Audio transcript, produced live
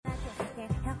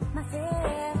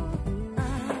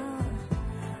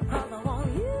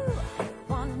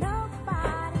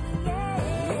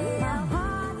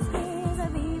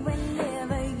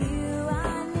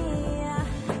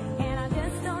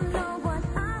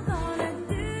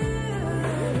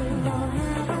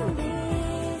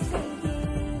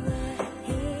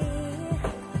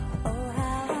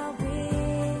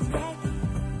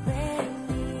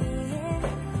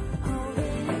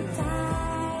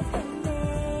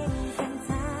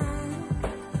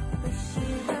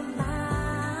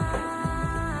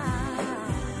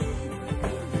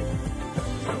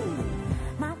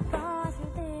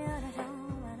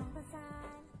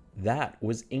That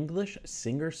was English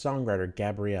singer-songwriter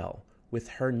Gabrielle with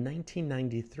her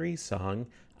 1993 song,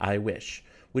 I Wish,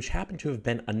 which happened to have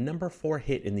been a number 4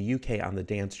 hit in the UK on the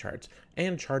dance charts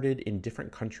and charted in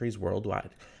different countries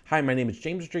worldwide. Hi, my name is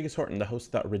James Rodriguez Horton, the host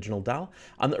of The Original Doll.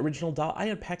 On The Original Doll, I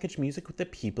unpackage music with the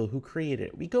people who created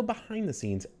it. We go behind the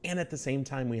scenes, and at the same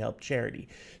time, we help charity.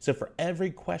 So for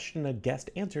every question a guest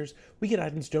answers, we get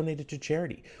items donated to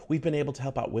charity. We've been able to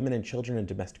help out women and children in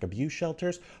domestic abuse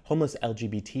shelters, homeless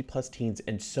LGBT plus teens,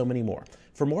 and so many more.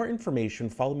 For more information,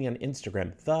 follow me on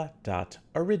Instagram,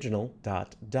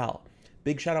 the.original.doll.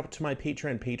 Big shout out to my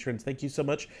Patreon patrons. Thank you so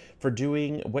much for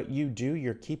doing what you do.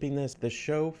 You're keeping this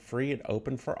show free and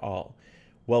open for all.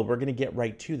 Well, we're going to get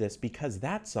right to this because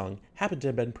that song happened to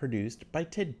have been produced by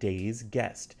today's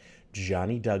guest,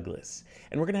 Johnny Douglas.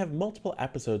 And we're going to have multiple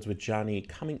episodes with Johnny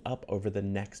coming up over the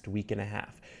next week and a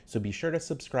half. So be sure to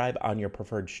subscribe on your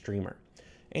preferred streamer.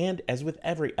 And as with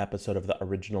every episode of The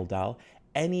Original Doll,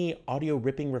 any audio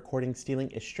ripping, recording,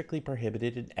 stealing is strictly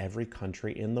prohibited in every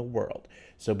country in the world.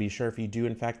 So be sure if you do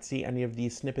in fact see any of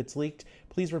these snippets leaked,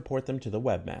 please report them to the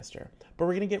webmaster. But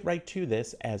we're going to get right to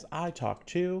this as I talk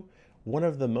to one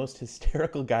of the most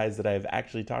hysterical guys that I've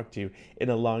actually talked to in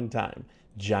a long time,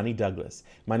 Johnny Douglas.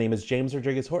 My name is James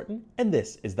Rodriguez Horton, and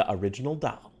this is The Original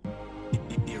Doll.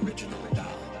 The Original Doll.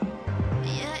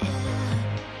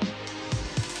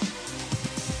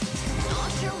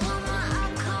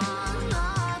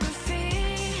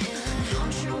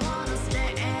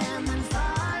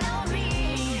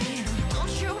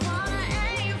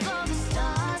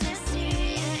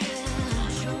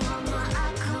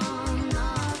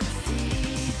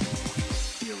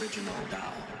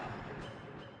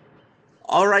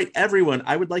 All right, everyone,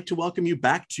 I would like to welcome you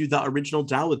back to The Original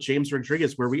Doll with James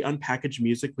Rodriguez, where we unpackage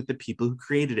music with the people who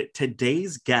created it.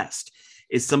 Today's guest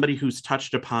is somebody who's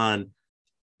touched upon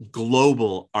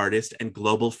global artists and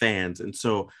global fans. And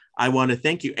so I want to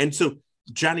thank you. And so,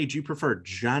 Johnny, do you prefer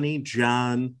Johnny,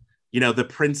 John, the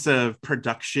Prince of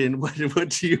Production? What do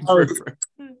you prefer?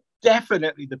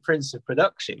 Definitely the Prince of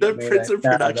Production. Prince of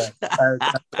Production.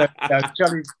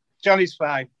 Johnny's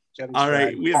fine. All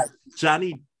right, we have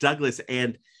Johnny Douglas,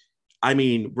 and I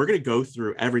mean, we're going to go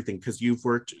through everything because you've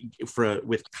worked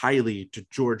with Kylie to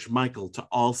George Michael to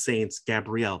All Saints,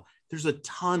 Gabrielle. There's a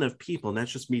ton of people, and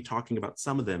that's just me talking about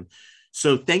some of them.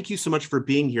 So thank you so much for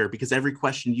being here, because every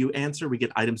question you answer, we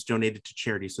get items donated to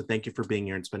charity. So thank you for being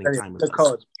here and spending time with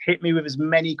us. Hit me with as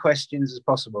many questions as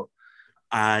possible.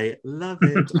 I love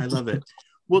it. I love it.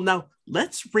 Well, now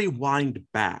let's rewind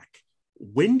back.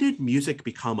 When did music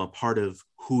become a part of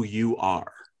who you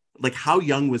are? Like, how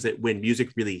young was it when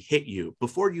music really hit you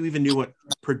before you even knew what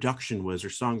production was or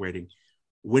songwriting?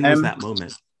 When was that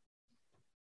moment?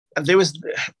 There was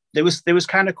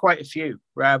kind of quite a few,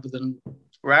 rather than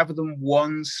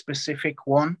one specific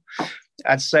one.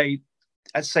 I'd say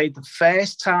the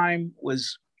first time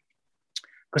was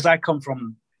because I come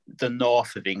from the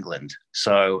north of England,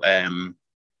 so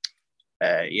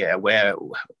where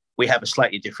we have a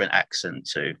slightly different accent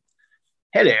to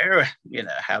hello,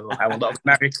 how a lot of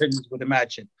Americans would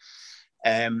imagine.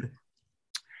 And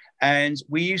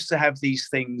we used to have these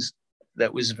things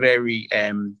that was very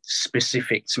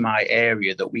specific to my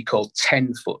area that we called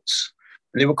 10-foots.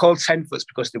 And they were called 10-foots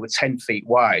because they were 10 feet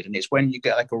wide. And it's when you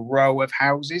get like a row of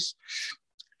houses,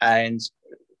 and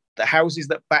the houses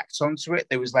that backed onto it,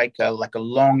 there was like a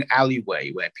long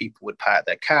alleyway where people would park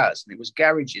their cars, and there was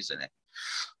garages in it.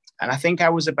 And I think I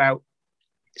was about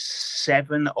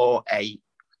 7 or 8,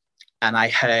 and I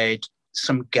heard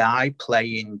some guy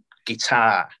playing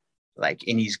guitar like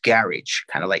in his garage,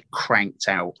 kind of like cranked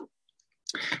out.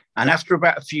 And after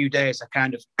about a few days, I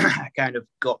kind of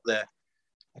got the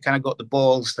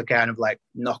balls to kind of like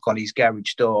knock on his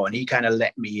garage door, and he kind of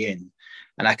let me in,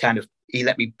 and he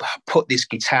let me put this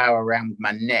guitar around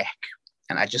my neck,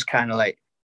 and I just kind of like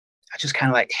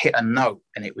hit a note,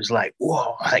 and it was like,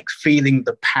 whoa, like feeling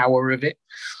the power of it.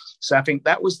 So I think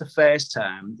that was the first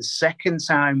time. The second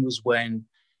time was when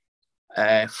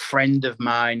a friend of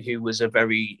mine who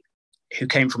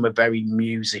came from a very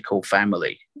musical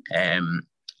family,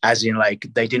 as in like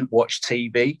they didn't watch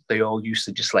TV. They all used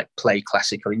to just like play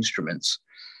classical instruments.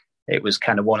 It was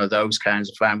kind of one of those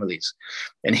kinds of families.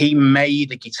 And he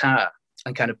made a guitar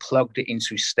and kind of plugged it into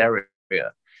his stereo.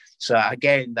 So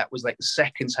again, that was like the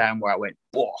second time where I went,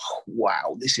 whoa,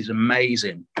 wow, this is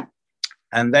amazing.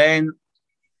 And then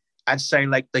I'd say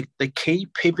like the key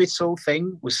pivotal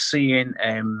thing was seeing,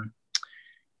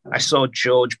 I saw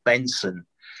George Benson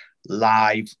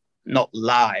live, not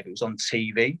live, it was on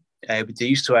TV. But they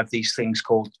used to have these things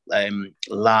called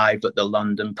Live at the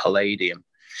London Palladium.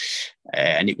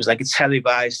 And it was like a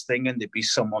televised thing, and there'd be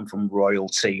someone from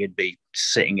royalty who'd be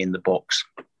sitting in the box.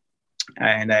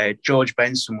 And George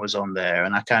Benson was on there,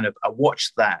 and I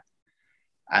watched that.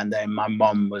 And then my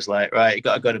mum was like, right, you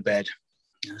got to go to bed.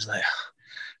 I was like,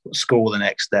 school the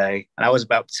next day. And I was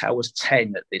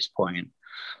 10 at this point.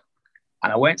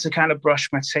 And I went to kind of brush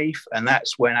my teeth. And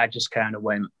that's when I just kind of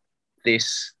went,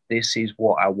 this is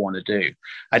what I want to do.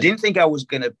 I didn't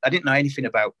know anything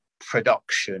about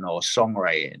production or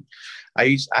songwriting.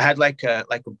 I had like a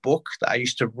book that I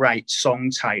used to write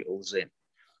song titles in.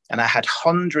 And I had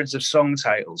hundreds of song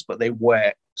titles, but they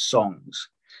were songs.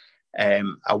 I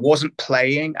wasn't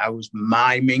playing, I was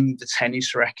miming the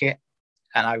tennis racket,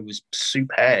 and I was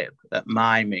superb at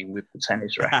miming with the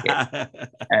tennis racket.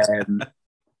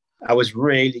 I was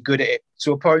really good at it,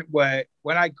 to a point where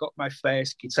when I got my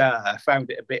first guitar, I found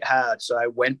it a bit hard, so I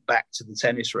went back to the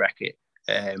tennis racket.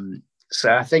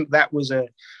 So I think that was a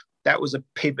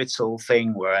pivotal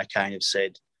thing where I kind of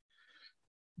said,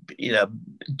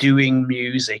 doing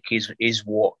music is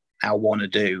what I want to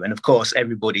do. And of course,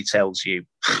 everybody tells you,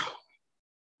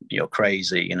 you're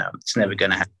crazy, it's never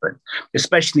going to happen,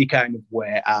 especially kind of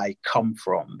where I come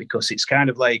from, because it's kind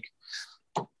of like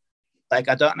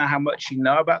I don't know how much you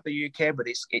know about the UK, but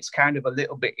it's kind of a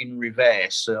little bit in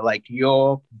reverse. So like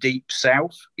your deep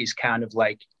south is kind of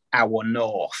like our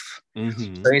north.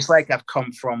 Mm-hmm. So it's like I've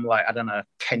come from like, I don't know,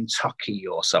 Kentucky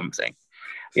or something,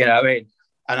 what I mean?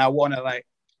 And I want to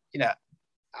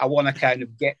I want to kind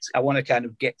of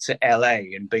get to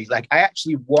LA and be like, I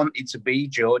actually wanted to be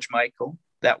George Michael.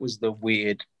 That was the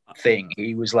weird thing.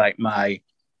 He was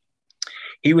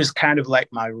kind of like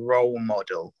my role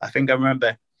model. I think I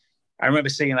remember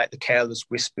seeing like the Careless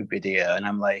Whisper video, and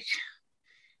I'm like,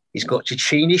 he's got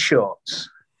Cicchini shorts,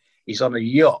 he's on a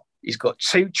yacht, he's got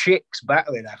 2 chicks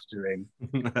battling after him.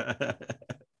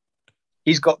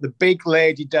 He's got the big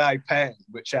Lady Di pen,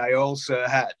 which I also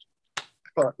had.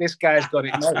 But this guy's got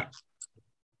it made.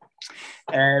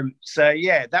 So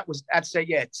yeah, I'd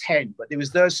say 10. But there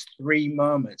was those 3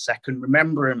 moments. I can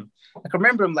remember them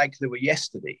like they were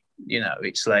yesterday.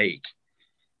 It's like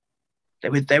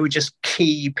they were just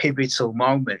key pivotal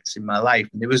moments in my life.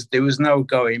 And there was no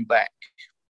going back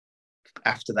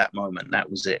after that moment. That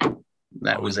was it.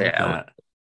 That was it. That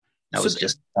was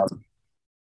just done.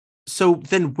 So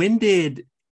then when did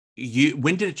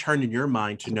it turn in your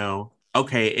mind to know,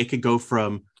 okay, it could go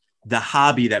from the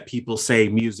hobby that people say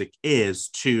music is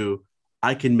to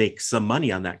I can make some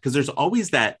money on that? Because there's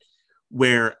always that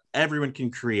where everyone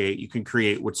can create, you can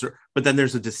create but then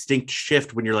there's a distinct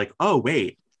shift when you're like, oh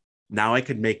wait, now I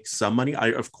could make some money.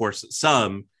 Of course,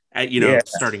 some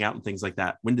starting out and things like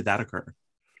that. When did that occur?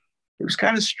 It was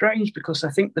kind of strange, because I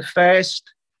think the first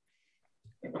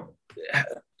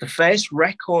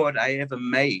record I ever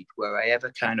made where I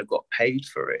ever kind of got paid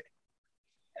for it,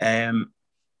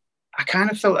 I kind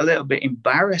of felt a little bit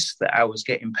embarrassed that I was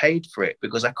getting paid for it,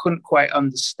 because I couldn't quite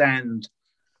understand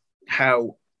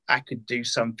how I could do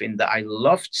something that I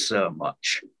loved so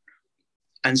much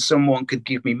and someone could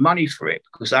give me money for it,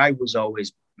 because I was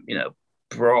always,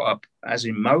 brought up, as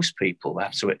in most people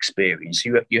have to experience,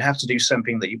 you have to do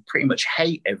something that you pretty much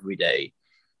hate every day,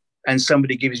 and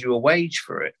somebody gives you a wage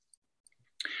for it.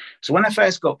 So when I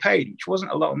first got paid, which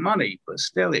wasn't a lot of money, but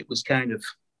still it was kind of,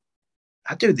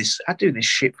 I do this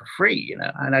shit for free,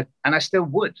 and I still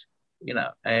would,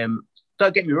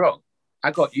 don't get me wrong,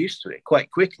 I got used to it quite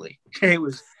quickly. It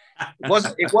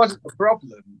wasn't a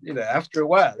problem, after a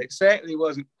while. It certainly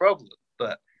wasn't a problem.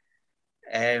 But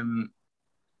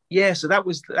so that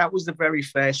was the very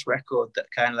first record that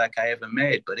kind of like I ever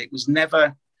made. But it was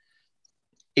never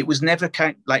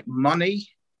kind of like money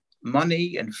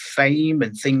and fame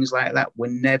and things like that were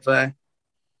never.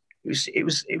 It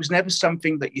was never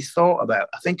something that you thought about.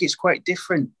 I think it's quite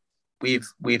different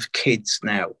with kids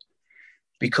now,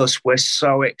 because we're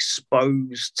so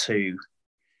exposed to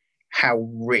how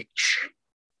rich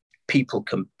people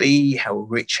can be, how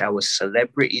rich our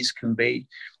celebrities can be.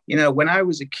 When I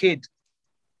was a kid,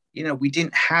 we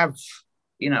didn't have,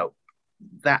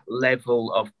 that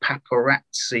level of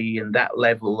paparazzi and that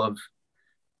level of,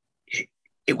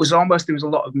 there was a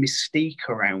lot of mystique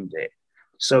around it.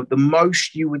 So the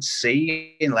most you would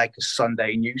see in like a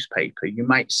Sunday newspaper, you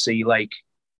might see like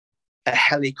a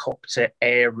helicopter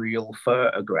aerial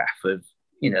photograph of,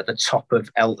 the top of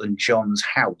Elton John's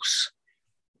house.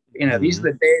 These are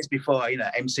the days before,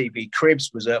 MCV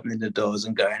Cribs was opening the doors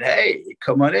and going, hey,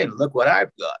 come on in, look what I've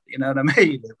got. You know what I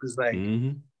mean? It was like,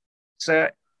 so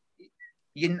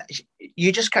you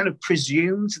just kind of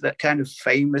presumed that kind of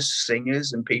famous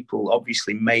singers and people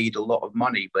obviously made a lot of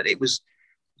money, but it was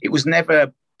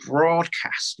never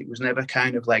broadcast. It was never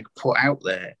kind of like put out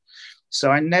there.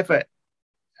 So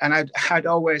I'd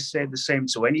always say the same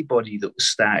to anybody that was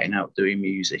starting out doing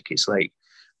music. It's like,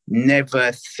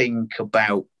 never think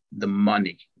about the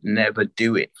money, never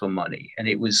do it for money. And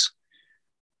it was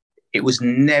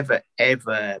never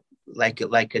ever like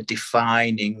a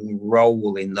defining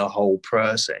role in the whole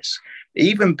process.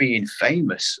 Even being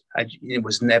famous, it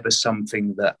was never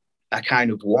something that I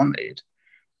kind of wanted.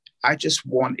 I just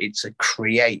wanted to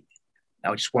create.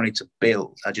 I just wanted to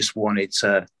build. I just wanted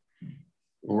to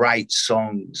write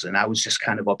songs, and I was just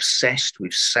kind of obsessed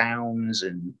with sounds.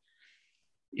 And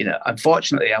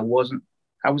unfortunately, I was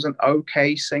an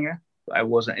okay singer, but I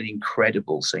wasn't an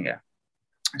incredible singer.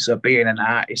 So being an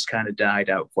artist kind of died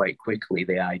out quite quickly,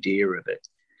 the idea of it.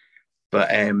 But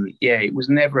it was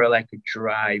never like a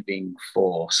driving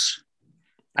force,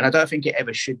 and I don't think it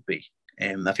ever should be.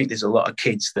 I think there's a lot of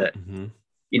kids that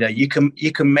you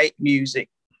can make music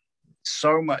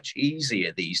so much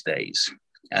easier these days,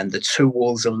 and the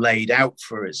tools are laid out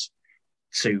for us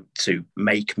to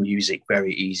make music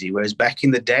very easy. Whereas back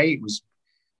in the day, it was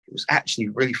actually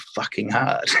really fucking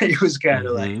hard. It was kind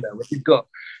of like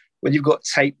when you've got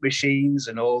tape machines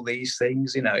and all these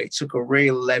things, it took a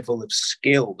real level of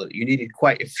skill that you needed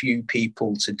quite a few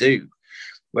people to do.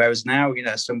 Whereas now,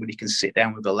 somebody can sit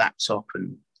down with a laptop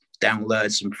and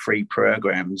download some free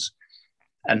programs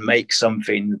and make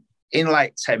something in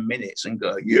like 10 minutes and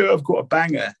go, yeah, I've got a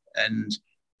banger, and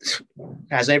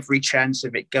has every chance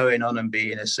of it going on and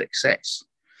being a success.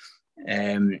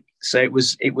 So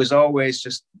it was always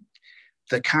just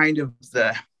the kind of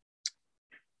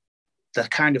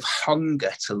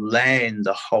hunger to learn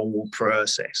the whole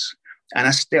process. And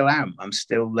I still am. I'm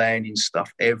still learning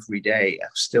stuff every day. I'm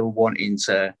still wanting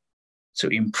to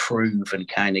improve and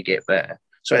kind of get better.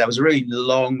 Sorry, that was a really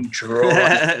long,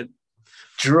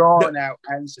 drawn out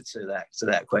answer to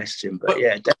that question. But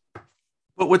yeah.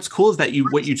 But what's cool is that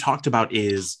what you talked about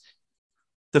is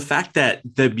the fact that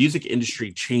the music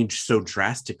industry changed so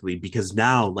drastically, because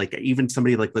now, like, even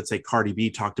somebody like, let's say Cardi B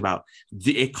talked about,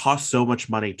 it costs so much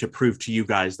money to prove to you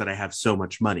guys that I have so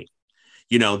much money,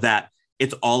 that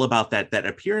it's all about that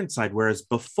appearance side. Whereas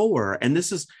before, and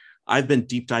I've been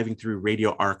deep diving through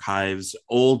radio archives,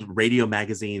 old radio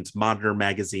magazines, modern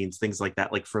magazines, things like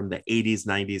that, like from the 80s,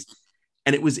 90s.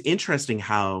 And it was interesting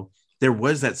how there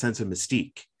was that sense of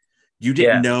mystique. You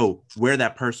didn't know where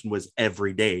that person was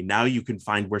every day. Now you can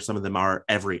find where some of them are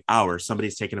every hour.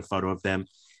 Somebody's taking a photo of them.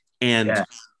 And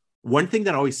one thing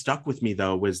that always stuck with me,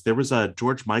 though, was there was a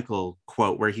George Michael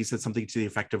quote where he said something to the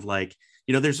effect of like,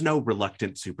 there's no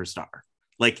reluctant superstar.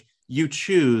 Like you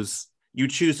choose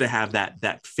to have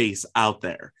that face out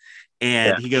there.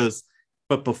 And he goes,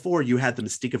 but before you had the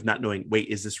mystique of not knowing, wait,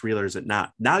 is this real or is it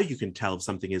not? Now you can tell if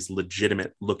something is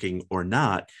legitimate looking or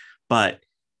not. But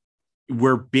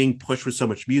we're being pushed with so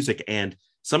much music, and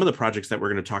some of the projects that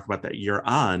we're going to talk about that you're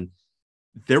on,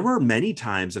 there were many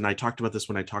times, and I talked about this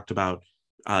when I talked about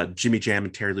Jimmy Jam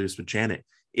and Terry Lewis with Janet,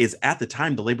 is at the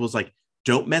time the label was like,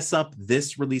 don't mess up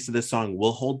this release of this song.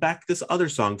 We'll hold back this other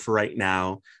song for right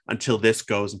now until this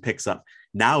goes and picks up.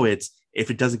 Now it's,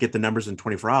 if it doesn't get the numbers in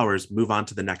 24 hours, move on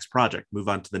to the next project, move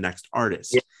on to the next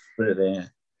artist.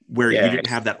 Where you didn't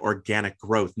have that organic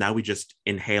growth. Now we just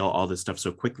inhale all this stuff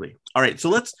so quickly. All right, so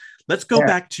let's go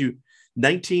back to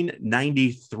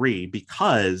 1993,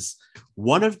 because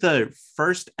one of the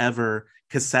first ever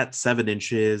cassette 7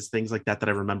 inches, things like that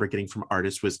I remember getting from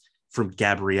artists was from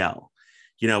Gabrielle.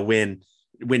 When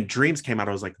Dreams came out,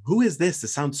 I was like, who is this?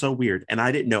 This sounds so weird. And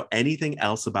I didn't know anything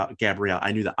else about Gabrielle.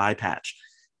 I knew the eye patch.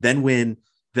 Then when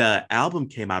the album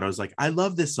came out, I was like, I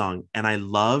love this song. And I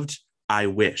loved I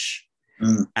Wish.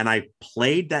 And I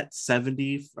played that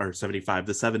 70 or 75,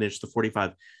 the 7-inch, the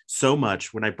 45 so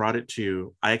much when I brought it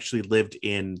I actually lived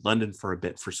in London for a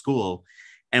bit for school.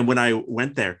 And when I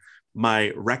went there,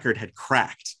 my record had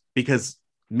cracked because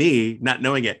me not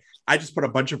knowing it, I just put a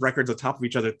bunch of records on top of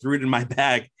each other, threw it in my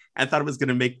bag, and thought it was going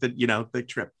to make the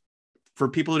trip. For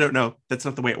people who don't know, that's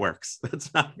not the way it works.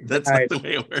 That's not the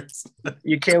way it works.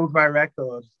 You killed my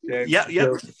record.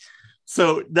 Yeah.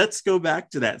 So let's go back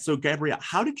to that. So Gabrielle,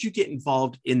 how did you get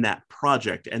involved in that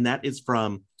project? And that is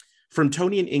from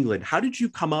Tony in England. How did you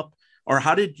come up, or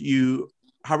how were you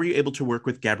able to work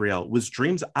with Gabrielle? Was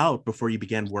Dreams out before you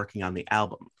began working on the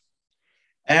album?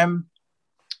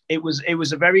 It was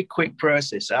a very quick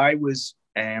process. I was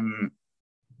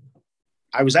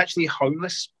actually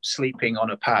homeless, sleeping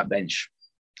on a park bench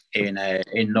in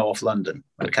North London.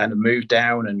 I kind of moved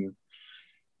down and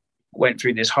went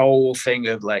through this whole thing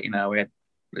of like, we had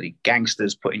really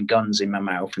gangsters putting guns in my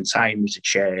mouth and tying me to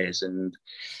chairs and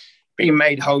being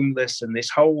made homeless, and this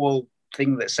whole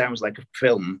thing that sounds like a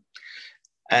film.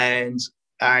 And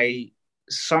I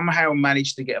somehow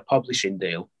managed to get a publishing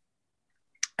deal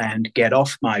and get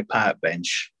off my park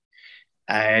bench.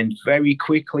 And very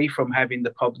quickly from having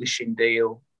the publishing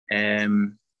deal,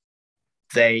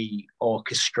 they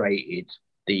orchestrated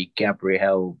the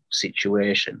Gabrielle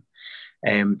situation.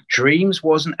 Dreams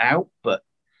wasn't out, but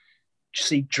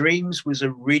see, Dreams was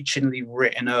originally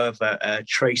written over a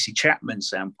Tracy Chapman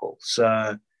sample.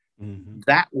 So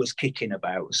that was kicking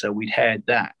about. So we'd heard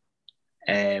that.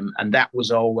 And that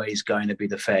was always going to be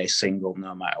the first single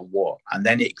no matter what. And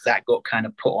then that got kind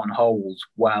of put on hold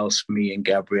whilst me and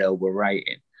Gabrielle were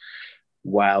writing,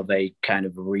 while they kind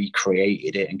of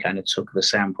recreated it and kind of took the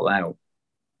sample out.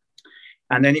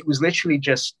 And then it was literally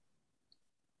just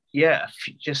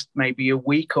maybe a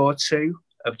week or two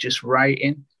of just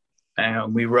writing.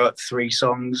 We wrote 3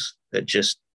 songs that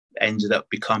just ended up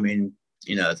becoming,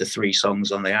 the 3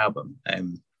 songs on the album.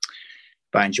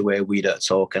 Find Your Way, We Don't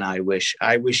Talk, and I Wish.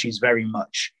 I Wish is very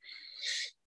much,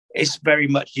 it's very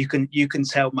much, you can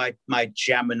tell my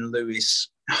Jam and Lewis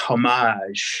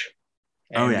homage.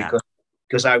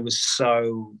 Because I was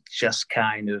so just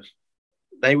kind of,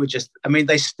 they were just, I mean,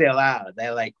 they still are.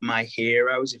 They're like my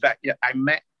heroes. In fact, I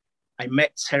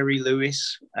met Terry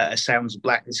Lewis at a Sounds of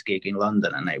Blackness gig in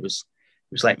London, and it was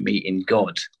like meeting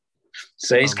God.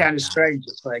 So it's kind of strange.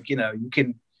 It's like, you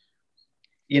can,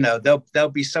 there'll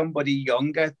be somebody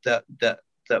younger that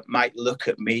might look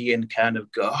at me and kind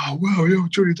of go, oh, wow, yeah,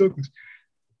 Johnny Douglas.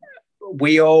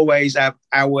 We always have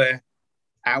our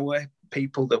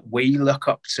people that we look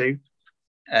up to.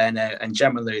 And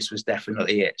Jam and Lewis was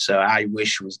definitely it. So I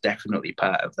Wish was definitely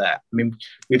part of that. I mean,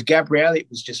 with Gabrielle, it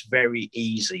was just very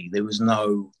easy. There was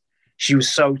she was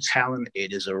so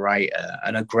talented as a writer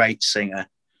and a great singer.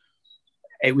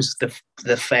 It was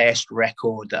the first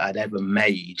record that I'd ever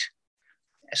made.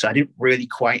 So I didn't really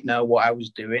quite know what I was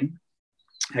doing.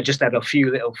 I just had a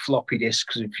few little floppy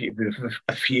disks with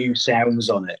a few sounds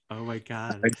on it. Oh my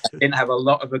God. I didn't have a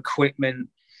lot of equipment.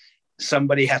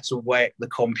 Somebody had to work the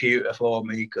computer for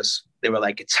me because they were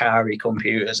like Atari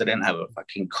computers. I didn't have a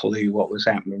fucking clue what was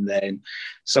happening then.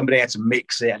 Somebody had to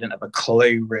mix it. I didn't have a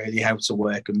clue really how to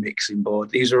work a mixing board.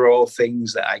 These are all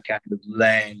things that I kind of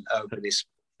learned over this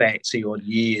 30 odd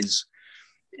years.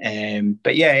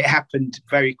 But yeah, it happened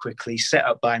very quickly, set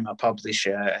up by my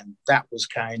publisher. And that was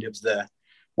kind of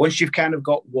once you've kind of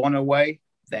got one away,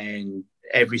 then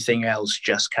everything else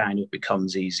just kind of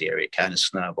becomes easier. It kind of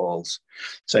snowballs.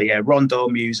 So yeah, Rondo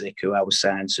Music, who I was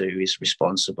signed to, is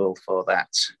responsible for that.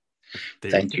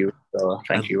 Thank you.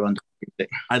 Thank you, Rondo Music.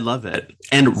 I love it.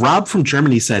 And Rob from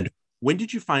Germany said, when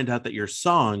did you find out that your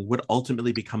song would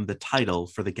ultimately become the title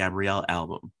for the Gabrielle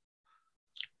album?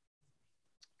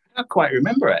 I don't quite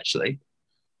remember, actually.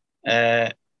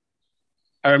 I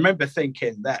remember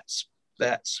thinking that's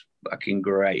fucking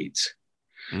great.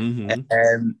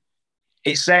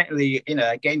 It's certainly,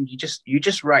 again, you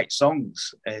just write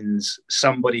songs and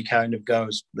somebody kind of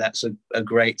goes, that's a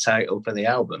great title for the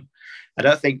album. I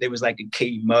don't think there was like a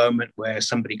key moment where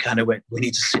somebody kind of went, we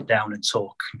need to sit down and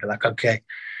talk. And be like, okay,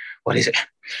 what is it?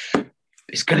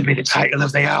 It's going to be the title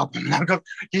of the album. And I go,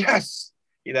 yes.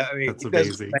 You know what I mean? That's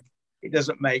amazing. It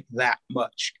doesn't make that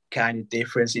much kind of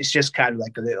difference. It's just kind of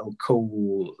like a little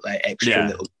cool, like extra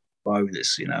little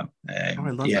bonus, I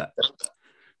love that.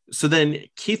 So then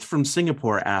Keith from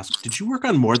Singapore asked, did you work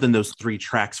on more than those 3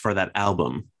 tracks for that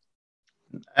album?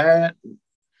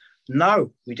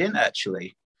 No, we didn't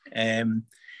actually. In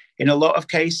a lot of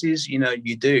cases,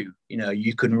 you do.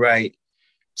 You can write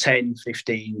 10,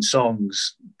 15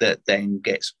 songs that then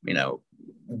gets,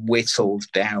 whittled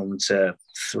down to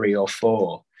 3 or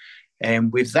 4.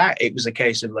 And with that, it was a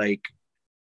case of like,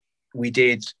 we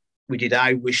did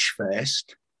I Wish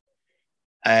first,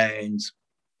 and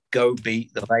Go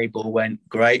Beat, the label, went,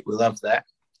 great, we love that.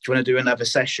 Do you want to do another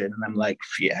session? And I'm like,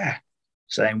 yeah.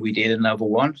 So then we did another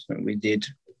one, and we did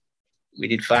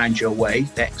Find Your Way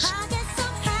next.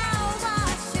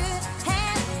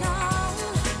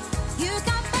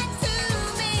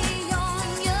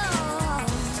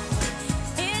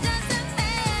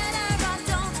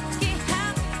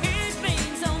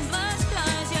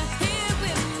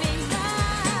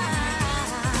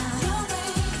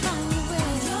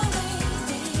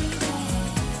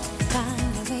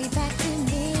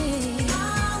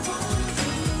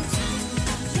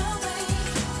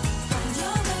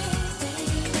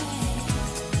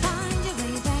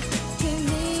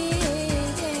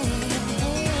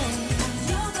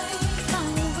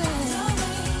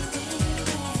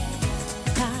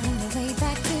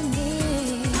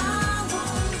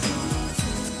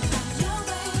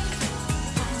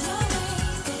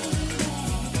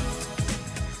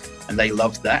 and they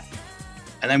loved that.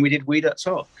 And then we did We That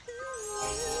Talk.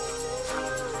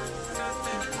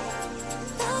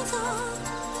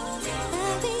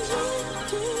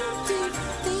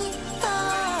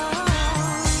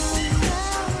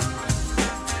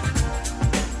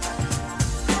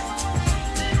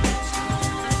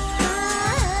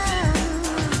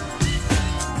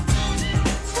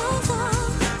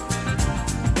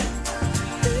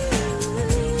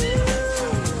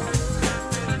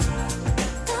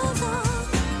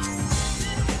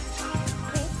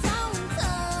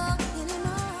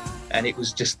 And it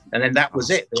was just, and then that was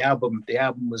it. The album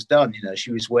was done. You know,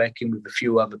 she was working with a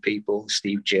few other people,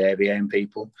 Steve Jervier and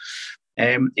people.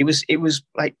 It was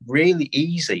like really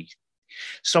easy.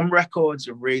 Some records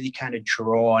are really kind of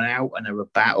drawn out and are a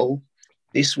battle.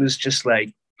 This was just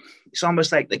like, it's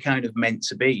almost like they're kind of meant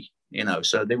to be, you know.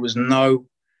 So there was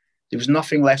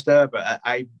nothing left over.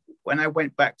 When I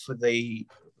went back for the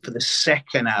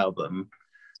second album,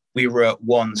 we wrote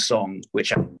one song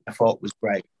which I thought was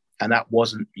great. And that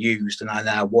wasn't used, and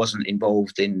I wasn't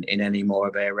involved in any more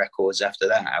of their records after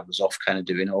that. I was off kind of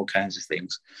doing all kinds of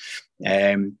things.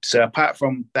 So apart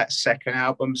from that second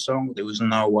album song, there was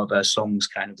no other songs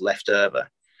kind of left over.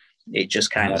 It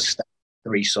just kind of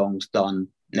 3 songs done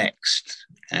next.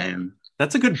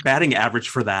 That's a good batting average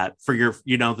for that, for your,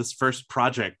 you know, this first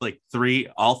project, like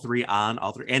all three.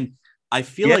 And I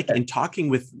feel like in talking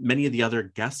with many of the other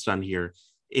guests on here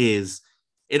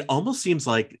it almost seems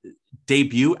like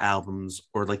debut albums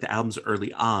or like the albums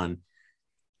early on,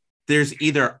 there's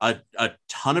either a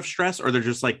ton of stress or they're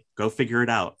just like, go figure it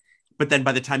out. But then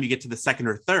by the time you get to the second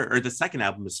or third, or the second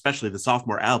album, especially the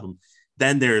sophomore album,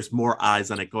 then there's more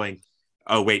eyes on it going,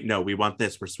 oh, wait, no, we want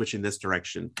this. We're switching this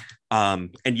direction.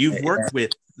 And you've worked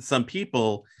with some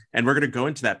people, and we're going to go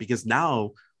into that because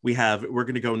now we're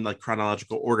going to go in like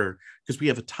chronological order because we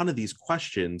have a ton of these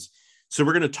questions. So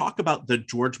we're going to talk about the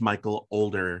George Michael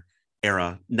Older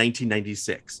era,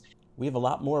 1996. We have a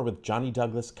lot more with Johnny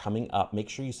Douglas coming up. Make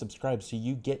sure you subscribe so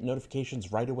you get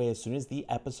notifications right away as soon as the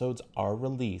episodes are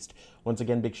released. Once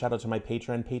again, big shout out to my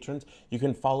Patreon patrons. You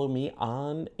can follow me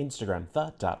on Instagram,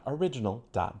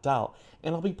 the.original.dal.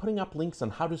 And I'll be putting up links on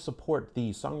how to support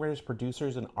the songwriters,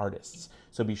 producers, and artists.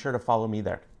 So be sure to follow me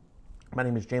there. My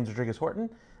name is James Rodriguez Horton,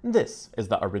 and this is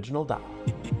The Original Dal.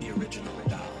 The Original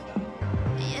Dal.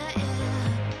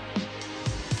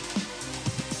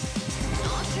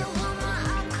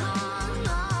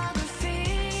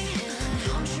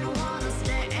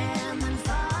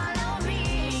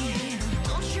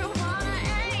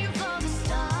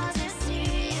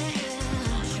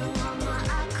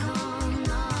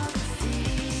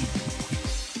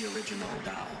 Original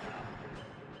Dal.